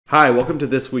Hi, welcome to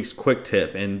this week's quick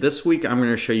tip. And this week I'm going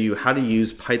to show you how to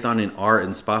use Python and R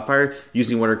in Spotfire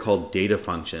using what are called data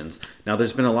functions. Now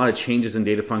there's been a lot of changes in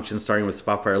data functions starting with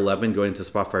Spotfire 11 going to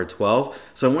Spotfire 12.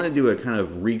 So I want to do a kind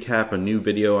of recap, a new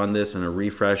video on this and a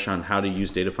refresh on how to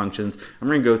use data functions. I'm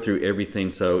going to go through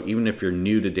everything, so even if you're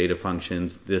new to data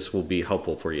functions, this will be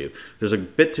helpful for you. There's a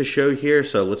bit to show here,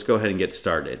 so let's go ahead and get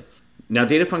started. Now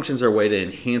data functions are a way to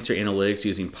enhance your analytics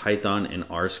using Python and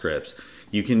R scripts.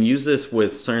 You can use this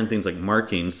with certain things like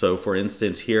marking. So for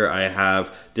instance, here I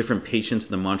have different patients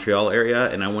in the Montreal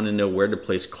area and I want to know where to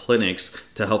place clinics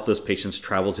to help those patients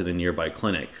travel to the nearby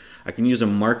clinic. I can use a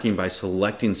marking by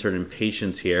selecting certain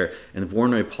patients here, and the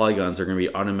Voronoi polygons are going to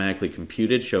be automatically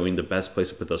computed, showing the best place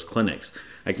to put those clinics.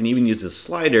 I can even use a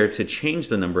slider to change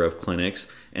the number of clinics,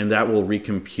 and that will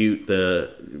recompute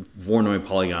the Voronoi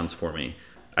polygons for me.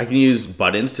 I can use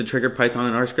buttons to trigger Python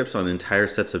and R scripts on entire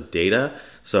sets of data.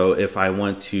 So if I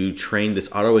want to train this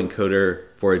autoencoder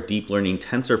for a deep learning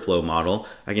TensorFlow model,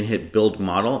 I can hit build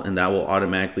model and that will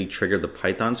automatically trigger the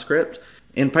Python script.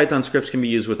 And Python scripts can be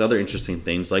used with other interesting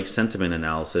things like sentiment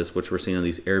analysis, which we're seeing on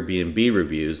these Airbnb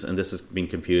reviews, and this is being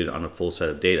computed on a full set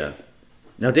of data.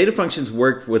 Now data functions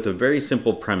work with a very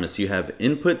simple premise. You have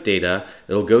input data,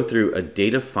 it'll go through a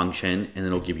data function and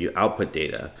it'll give you output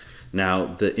data.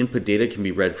 Now the input data can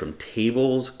be read from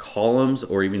tables, columns,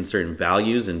 or even certain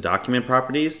values and document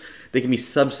properties. They can be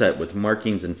subset with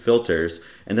markings and filters,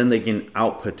 and then they can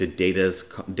output to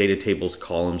data tables,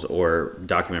 columns, or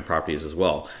document properties as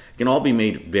well. It can all be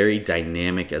made very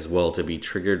dynamic as well to be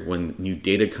triggered when new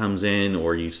data comes in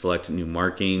or you select new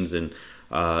markings, and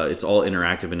it's all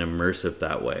interactive and immersive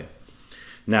that way.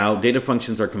 Now, data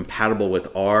functions are compatible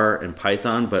with R and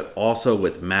Python, but also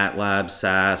with MATLAB,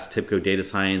 SAS, TIBCO Data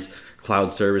Science,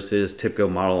 Cloud Services, TIBCO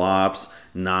Model Ops,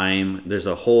 KNIME. There's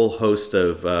a whole host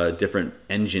of different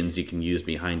engines you can use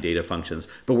behind data functions,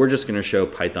 but we're just going to show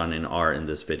Python and R in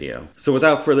this video. So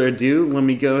without further ado, let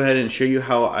me go ahead and show you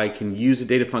how I can use a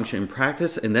data function in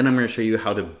practice, and then I'm going to show you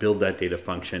how to build that data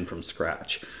function from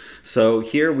scratch. So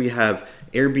here we have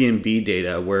Airbnb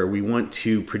data where we want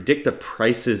to predict the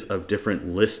prices of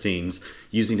different listings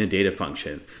using a data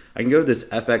function. I can go to this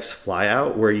FX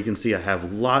flyout where you can see I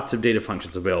have lots of data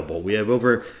functions available. We have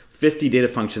over 50 data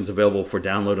functions available for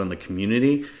download on the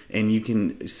community, and you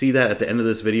can see that at the end of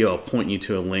this video. I'll point you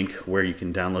to a link where you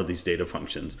can download these data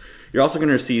functions. You're also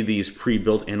going to see these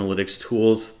pre-built analytics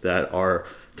tools that are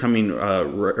coming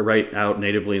right out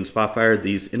natively in Spotfire.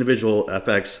 These individual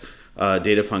FX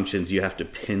data functions you have to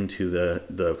pin to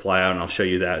the flyout, and I'll show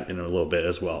you that in a little bit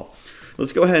as well.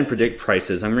 Let's go ahead and predict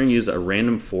prices. I'm going to use a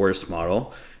random forest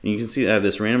model, and you can see I have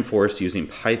this random forest using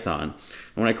Python.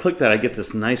 And when I click that, I get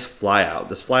this nice flyout.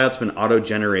 This flyout's been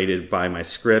auto-generated by my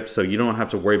script, so you don't have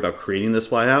to worry about creating this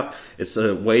flyout. It's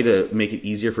a way to make it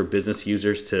easier for business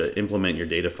users to implement your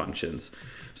data functions.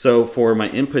 So for my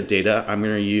input data, I'm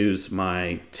going to use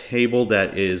my table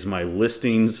that is my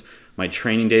listings, my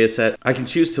training data set. I can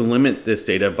choose to limit this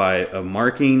data by a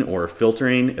marking or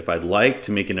filtering if I'd like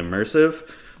to make it immersive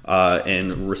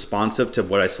and responsive to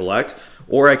what I select,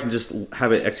 or I can just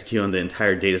have it execute on the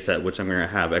entire data set, which I'm going to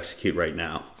have execute right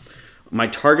now. My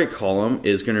target column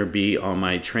is going to be on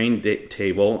my train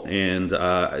table, and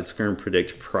it's going to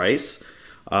predict price.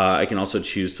 I can also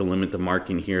choose to limit the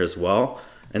marking here as well.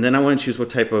 And then I want to choose what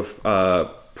type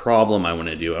of problem I want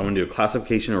to do. I want to do a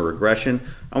classification or regression.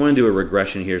 I want to do a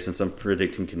regression here since I'm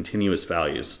predicting continuous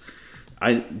values.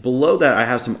 Below that, I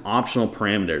have some optional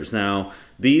parameters. Now,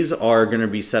 these are going to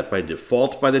be set by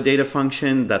default by the data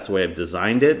function. That's the way I've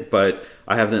designed it, but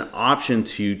I have an option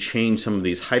to change some of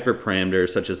these hyperparameters,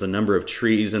 such as the number of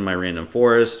trees in my random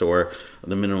forest or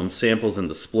the minimum samples in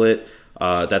the split.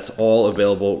 That's all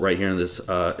available right here in this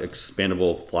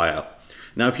expandable flyout.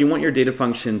 Now, if you want your data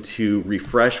function to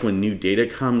refresh when new data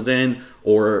comes in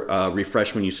or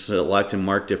refresh when you select and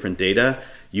mark different data,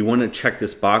 you want to check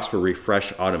this box for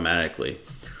refresh automatically.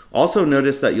 Also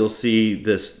notice that you'll see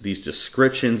these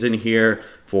descriptions in here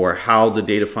for how the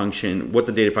data function, what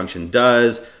the data function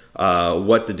does,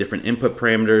 what the different input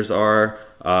parameters are.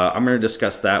 I'm going to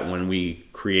discuss that when we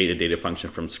create a data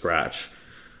function from scratch.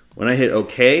 When I hit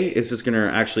OK, it's just going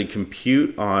to actually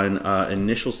compute on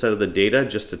initial set of the data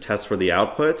just to test for the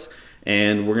outputs.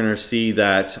 And we're going to see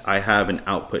that I have an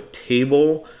output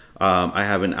table, I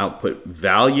have an output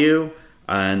value,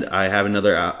 and I have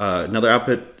another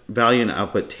output value and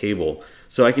output table.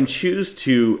 So I can choose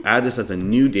to add this as a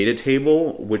new data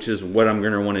table, which is what I'm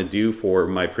going to want to do for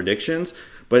my predictions.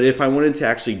 But if I wanted to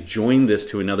actually join this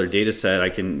to another data set, I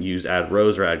can use add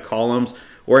rows or add columns,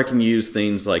 or I can use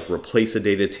things like replace a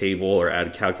data table or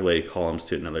add calculated columns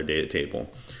to another data table.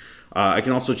 I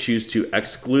can also choose to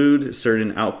exclude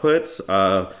certain outputs.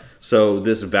 So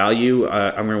this value,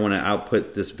 I'm going to want to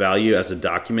output this value as a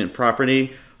document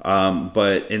property. And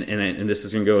this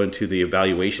is going to go into the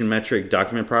evaluation metric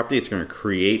document property. It's going to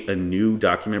create a new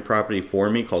document property for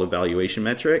me called evaluation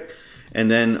metric. And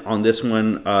then on this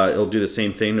one, it'll do the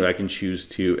same thing, but I can choose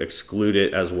to exclude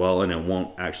it as well, and it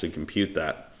won't actually compute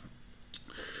that.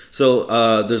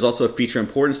 So there's also a feature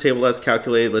importance table that's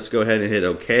calculated. Let's go ahead and hit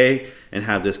OK and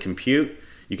have this compute.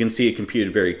 You can see it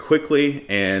computed very quickly,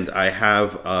 and I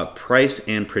have price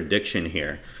and prediction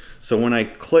here. So when I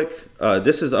click,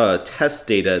 this is test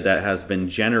data that has been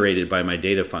generated by my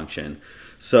data function.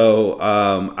 So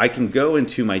I can go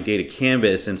into my data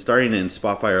canvas, and starting in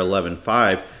Spotfire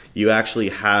 11.5, you actually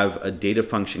have a data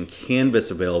function canvas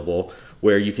available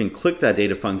where you can click that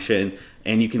data function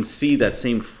and you can see that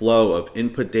same flow of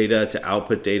input data to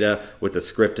output data with the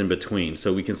script in between.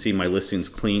 So we can see my listings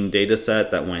clean data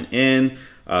set that went in.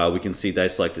 We can see that I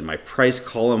selected my price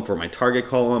column for my target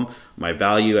column, my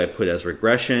value I put as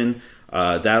regression.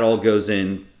 That all goes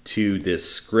into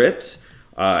this script.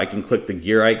 I can click the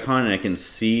gear icon and I can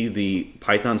see the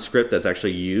Python script that's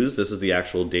actually used. This is the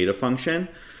actual data function.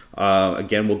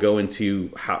 Again, we'll go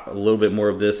into a little bit more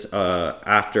of this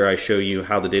after I show you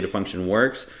how the data function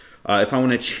works. If I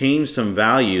want to change some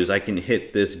values, I can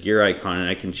hit this gear icon and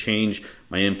I can change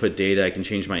my input data. I can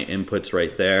change my inputs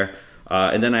right there.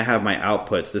 And then I have my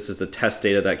outputs. This is the test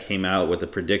data that came out with the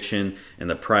prediction and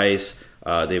the price,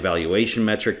 the evaluation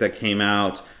metric that came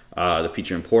out, the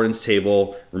feature importance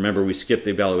table. Remember, we skipped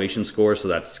the evaluation score, so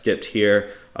that's skipped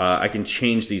here. I can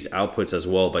change these outputs as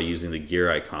well by using the gear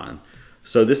icon.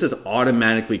 So this is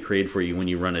automatically created for you when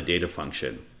you run a data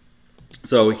function.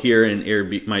 So here in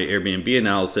my Airbnb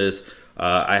analysis,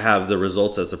 I have the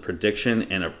results as a prediction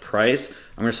and a price.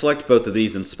 I'm going to select both of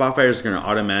these, and Spotfire is going to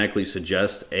automatically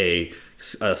suggest a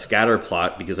scatter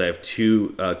plot because I have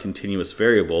two continuous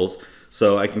variables.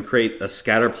 So I can create a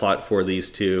scatter plot for these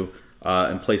two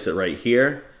and place it right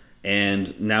here.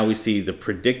 And now we see the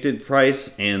predicted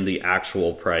price and the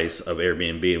actual price of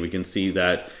Airbnb. And we can see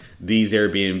that these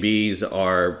Airbnbs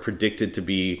are predicted to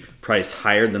be priced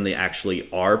higher than they actually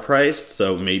are priced.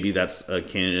 So maybe that's a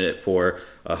candidate for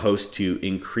a host to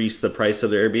increase the price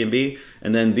of their Airbnb.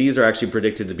 And then these are actually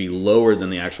predicted to be lower than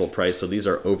the actual price. So these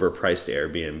are overpriced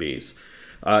Airbnbs.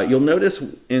 You'll notice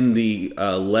in the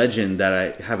legend that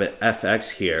I have an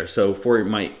FX here. So for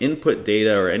my input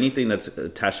data or anything that's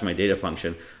attached to my data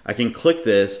function, I can click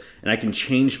this and I can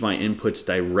change my inputs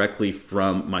directly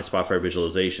from my Spotfire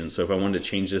visualization. So if I wanted to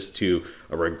change this to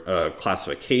a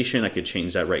classification, I could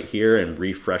change that right here and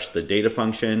refresh the data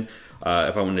function.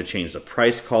 If I wanted to change the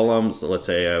price column, so let's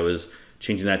say I was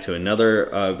changing that to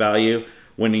another value.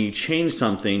 When you change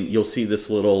something, you'll see this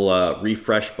little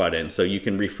refresh button. So you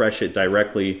can refresh it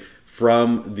directly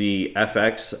from the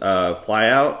FX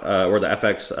flyout or the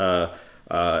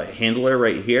FX handler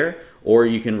right here, or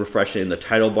you can refresh it in the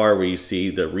title bar where you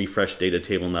see the refresh data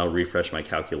table, and that'll refresh my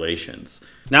calculations.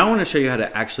 Now I want to show you how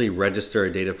to actually register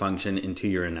a data function into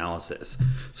your analysis.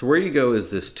 So where you go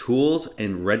is this tools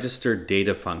and register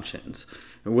data functions.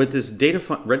 With this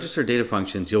register data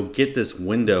functions, you'll get this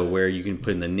window where you can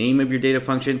put in the name of your data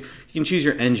function. You can choose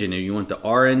your engine. If you want the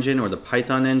R engine or the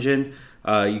Python engine,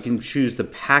 you can choose the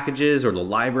packages or the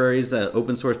libraries, the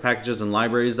open source packages and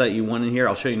libraries that you want in here.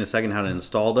 I'll show you in a second how to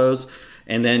install those.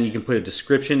 And then you can put a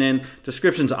description in.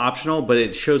 Description's optional, but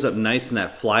it shows up nice in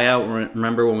that flyout.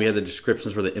 Remember when we had the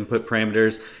descriptions for the input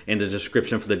parameters and the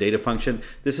description for the data function?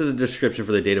 This is a description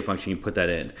for the data function. You put that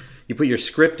in. You put your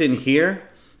script in here,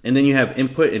 and then you have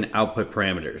input and output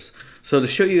parameters. So to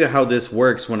show you how this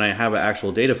works when I have an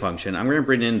actual data function, I'm going to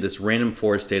bring in this random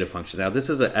forest data function. Now this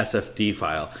is a SFD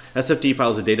file. SFD file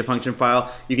is a data function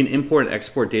file. You can import and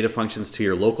export data functions to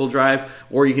your local drive,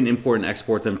 or you can import and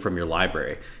export them from your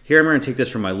library. Here I'm going to take this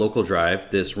from my local drive,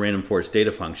 this random forest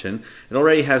data function. It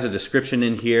already has a description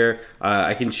in here.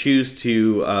 I can choose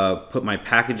to put my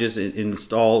packages,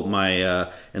 install my,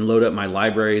 and load up my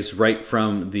libraries right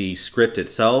from the script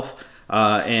itself.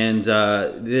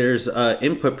 There's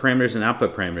input parameters and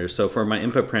output parameters. So for my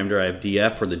input parameter, I have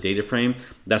df for the data frame.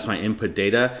 That's my input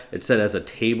data. It's set as a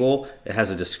table. It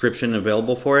has a description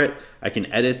available for it. I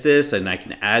can edit this and I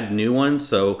can add new ones.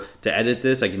 So to edit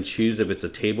this, I can choose if it's a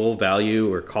table, value,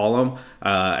 or column.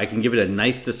 I can give it a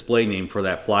nice display name for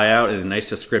that flyout and a nice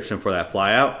description for that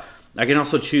flyout. I can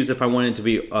also choose if I want it to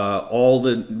be all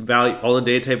the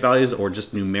data type values or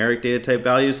just numeric data type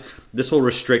values. This will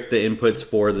restrict the inputs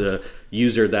for the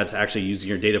user that's actually using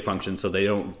your data function so they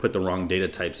don't put the wrong data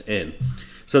types in.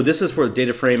 So this is for the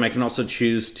data frame. I can also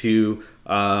choose to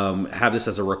have this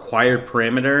as a required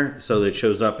parameter, so that it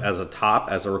shows up as a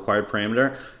top as a required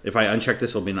parameter. If I uncheck this,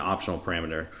 it'll be an optional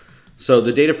parameter. So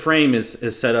the data frame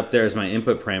is set up there as my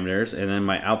input parameters, and then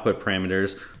my output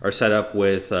parameters are set up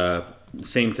with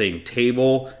same thing,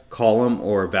 table, column,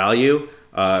 or value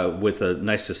with a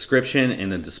nice description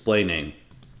and a display name.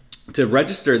 To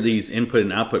register these input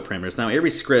and output parameters, now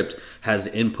every script has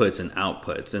inputs and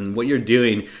outputs, and what you're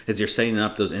doing is you're setting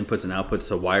up those inputs and outputs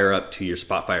to wire up to your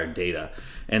Spotfire data.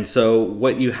 And so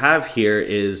what you have here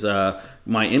is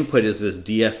my input is this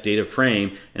df data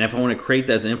frame, and if I want to create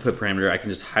that as an input parameter, I can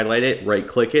just highlight it, right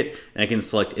click it, and I can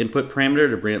select input parameter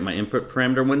to bring up my input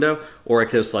parameter window, or I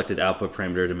could have selected output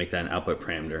parameter to make that an output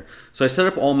parameter. So I set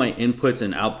up all my inputs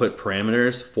and output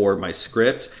parameters for my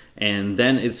script, and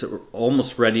then it's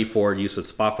almost ready for use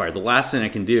with Spotfire. The last thing I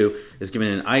can do is give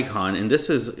it an icon, and this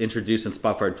is introduced in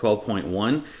Spotfire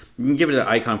 12.1. You can give it an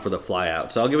icon for the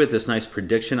flyout. So I'll give it this nice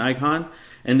prediction icon,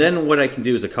 and then what I can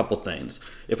do is a couple things.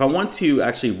 If I want to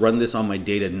actually run this on my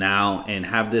data now and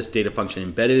have this data function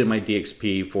embedded in my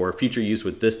DXP for future use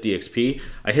with this DXP,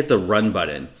 I hit the run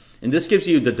button. And this gives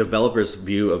you the developer's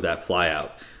view of that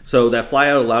flyout. So that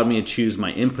flyout allowed me to choose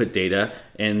my input data,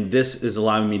 and this is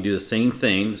allowing me to do the same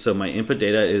thing. So my input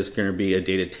data is going to be a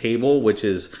data table, which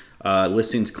is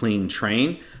listings clean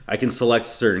train. I can select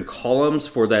certain columns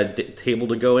for that table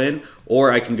to go in,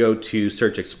 or I can go to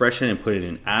search expression and put it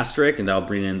in asterisk, and that'll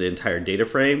bring in the entire data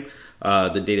frame,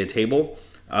 the data table.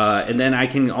 And then I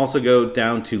can also go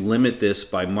down to limit this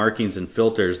by markings and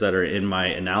filters that are in my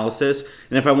analysis.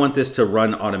 And if I want this to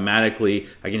run automatically,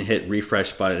 I can hit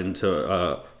refresh button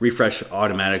to refresh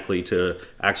automatically to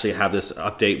actually have this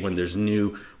update when there's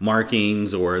new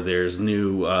markings or there's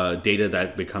new data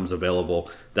that becomes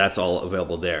available. That's all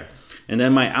available there. And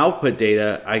then my output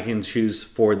data, I can choose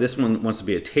for this one wants to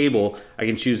be a table. I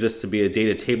can choose this to be a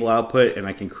data table output, and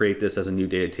I can create this as a new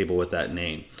data table with that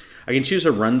name. I can choose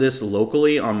to run this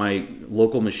locally on my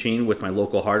local machine with my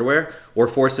local hardware, or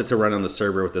force it to run on the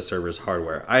server with the server's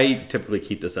hardware. I typically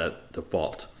keep this at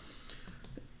default.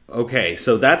 Okay,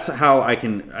 so that's how I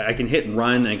can hit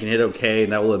run, I can hit OK,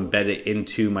 and that will embed it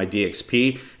into my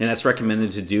DXP, and that's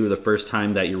recommended to do the first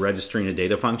time that you're registering a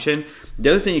data function.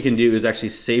 The other thing you can do is actually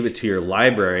save it to your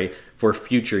library for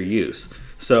future use.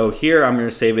 So here I'm going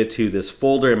to save it to this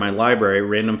folder in my library,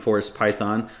 Random Forest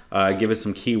Python. Give it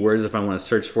some keywords if I want to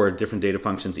search for different data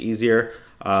functions easier.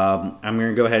 I'm going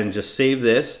to go ahead and just save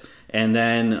this, and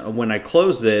then when I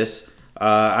close this,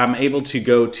 I'm able to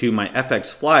go to my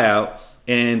FX flyout.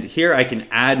 And here I can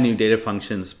add new data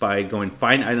functions by going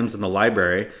find items in the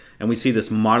library, and we see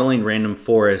this modeling random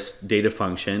forest data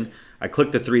function. I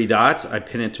click the three dots, I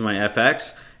pin it to my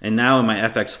FX, and now in my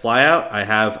FX flyout I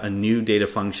have a new data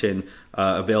function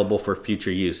available for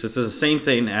future use. This is the same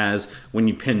thing as when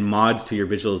you pin mods to your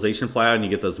visualization flyout and you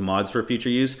get those mods for future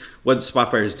use. What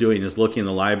Spotfire is doing is looking in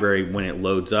the library when it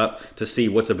loads up to see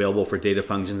what's available for data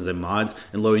functions and mods,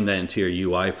 and loading that into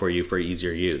your UI for you for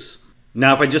easier use.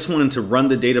 Now, if I just wanted to run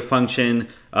the data function,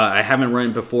 I haven't run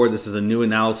it before, this is a new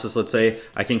analysis, let's say,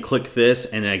 I can click this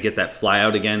and I get that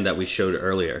flyout again that we showed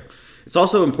earlier. It's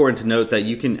also important to note that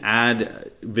you can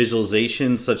add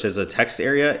visualizations such as a text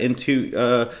area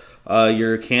into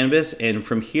your canvas, and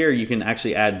from here you can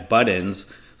actually add buttons.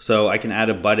 So I can add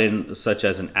a button such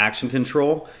as an action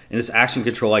control, and this action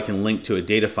control I can link to a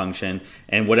data function,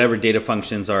 and whatever data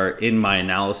functions are in my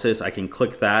analysis, I can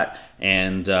click that,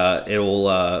 and it will,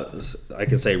 I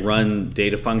can say run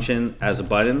data function as a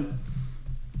button,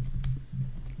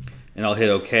 and I'll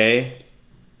hit OK,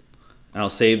 and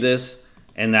I'll save this.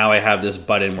 And now I have this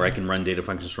button where I can run data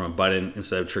functions from a button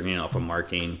instead of triggering off a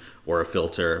marking or a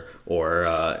filter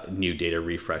or new data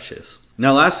refreshes.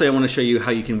 Now lastly, I want to show you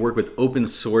how you can work with open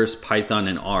source Python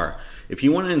and R. If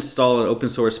you want to install an open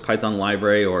source Python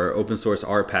library or open source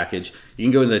R package, you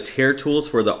can go to the tear tools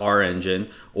for the R engine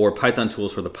or Python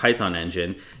tools for the Python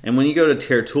engine. And when you go to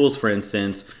tear tools, for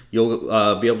instance,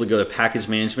 you'll be able to go to package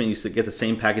management. You get the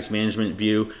same package management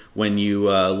view when you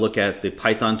look at the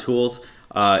Python tools.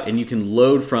 And you can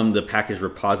load from the package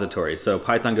repository. So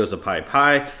Python goes to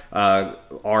PyPy,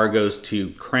 R goes to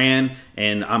CRAN,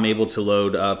 and I'm able to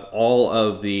load up all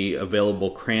of the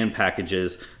available CRAN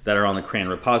packages that are on the CRAN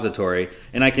repository.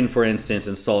 And I can, for instance,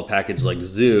 install a package like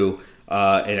Zoo,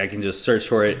 and I can just search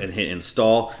for it and hit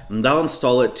install, and that'll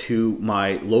install it to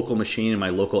my local machine and my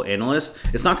local analyst.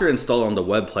 It's not going to install on the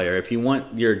web player. If you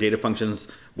want your data functions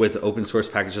with open source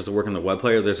packages to work on the web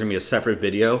player, there's going to be a separate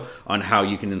video on how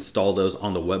you can install those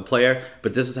on the web player,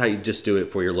 but this is how you just do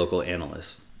it for your local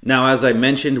analyst. Now, as I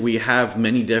mentioned, we have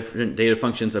many different data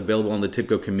functions available in the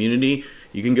TIBCO community.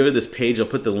 You can go to this page. I'll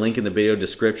put the link in the video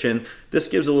description. This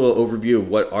gives a little overview of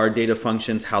what are data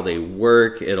functions, how they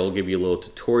work. It'll give you a little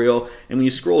tutorial. And when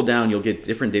you scroll down, you'll get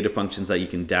different data functions that you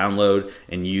can download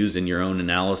and use in your own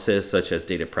analysis, such as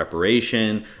data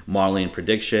preparation, modeling and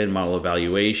prediction, model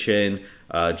evaluation,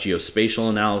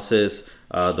 geospatial analysis,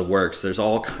 the works. There's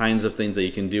all kinds of things that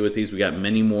you can do with these. We got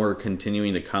many more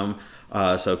continuing to come.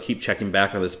 So keep checking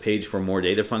back on this page for more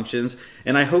data functions.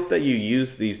 And I hope that you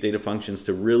use these data functions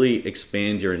to really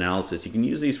expand your analysis. You can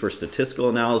use these for statistical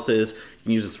analysis. You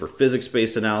can use this for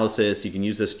physics-based analysis. You can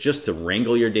use this just to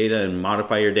wrangle your data and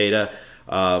modify your data.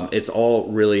 It's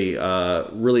all really,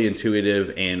 really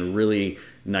intuitive and really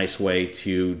nice way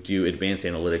to do advanced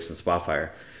analytics in Spotfire.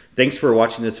 Thanks for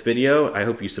watching this video. I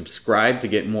hope you subscribe to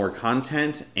get more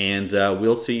content, and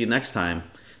we'll see you next time.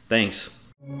 Thanks.